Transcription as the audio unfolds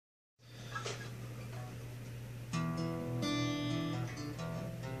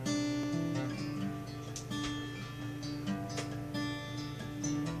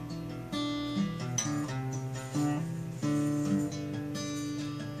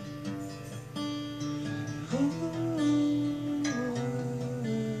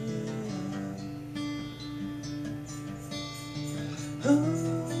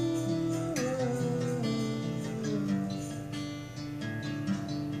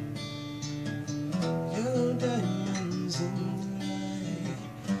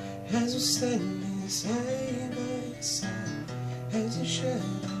standing side by side as your shadow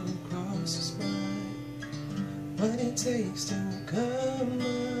crosses mine. What it takes to come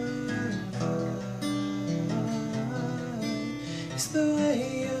alive. It's the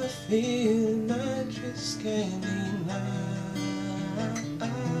way I feel and I just can't deny.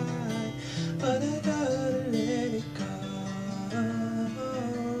 But I gotta let it go.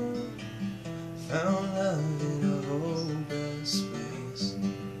 Found love in a hopeless space.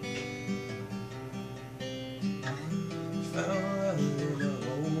 Found love in a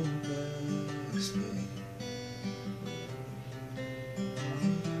hopeless space.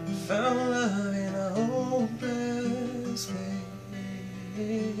 Found love in a hopeless space.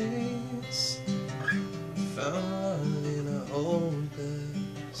 Found love in a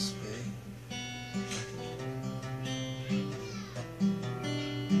hopeless space.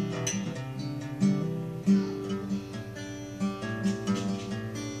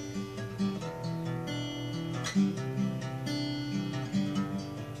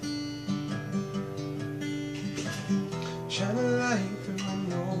 Shine a light through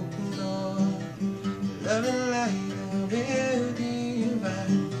an open door, loving light that will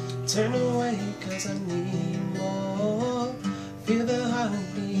divide. Turn away cause I need more. Feel the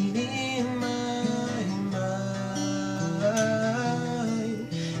heartbeat in my mind.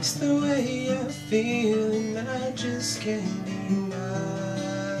 It's the way I feel and I just can't deny.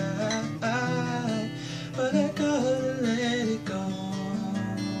 But I gotta let it go.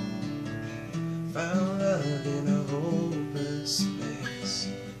 Found love in a hopeless space.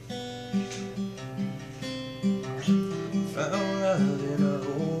 Found love in a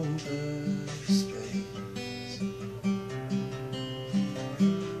hopeless space.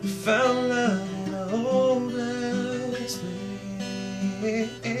 Found love in a hopeless space.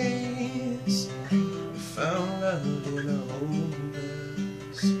 Found love in a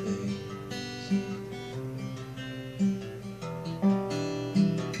hopeless space.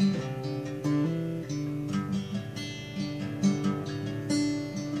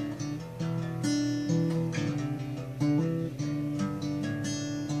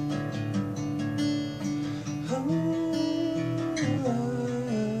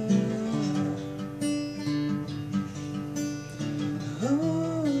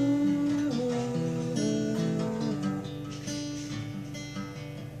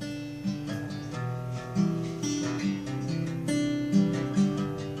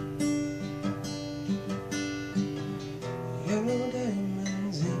 Yellow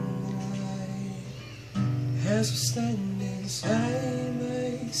diamonds in the light as we're standing side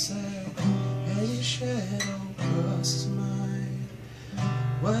by side, as your shadow crosses mine.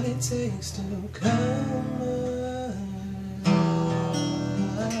 What it takes to come alive.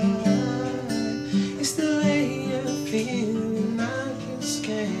 It's the way I feel and I just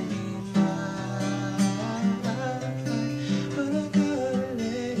can't deny. But I gotta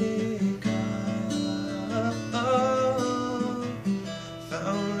let it go.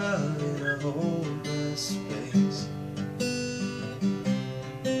 Found love in a hopeless space.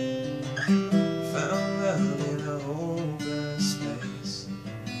 Found love in a hopeless space.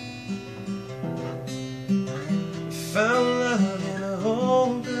 Found love in a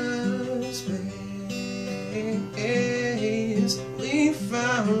hopeless space. We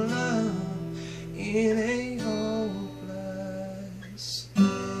found love.